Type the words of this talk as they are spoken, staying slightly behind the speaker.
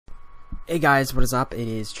Hey guys, what is up? It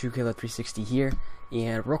is TrueKiller360 here,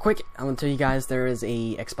 and real quick, I'm going to tell you guys there is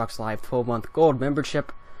a Xbox Live 12-month gold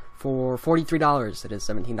membership for $43. It is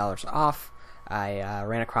 $17 off. I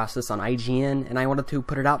ran across this on IGN, and I wanted to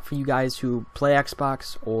put it out for you guys who play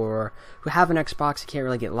Xbox or who have an Xbox and can't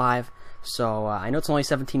really get Live. So I know it's only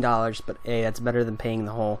 $17, but hey, that's better than paying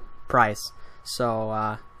the whole price. So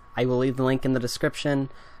I will leave the link in the description.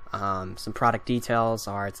 Some product details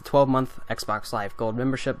are it's a 12-month Xbox Live Gold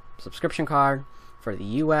membership subscription card for the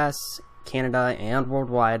US, Canada, and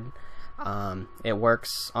worldwide. It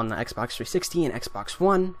works on the Xbox 360 and Xbox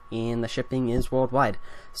One, and the shipping is worldwide.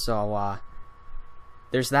 So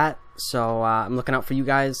there's that. So I'm looking out for you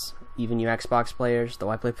guys, even you Xbox players, though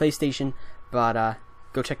I play PlayStation. But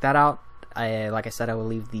go check that out. Like I said, I will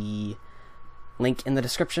leave the link in the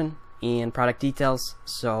description and product details.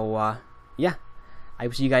 So yeah. I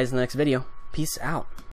will see you guys in the next video. Peace out.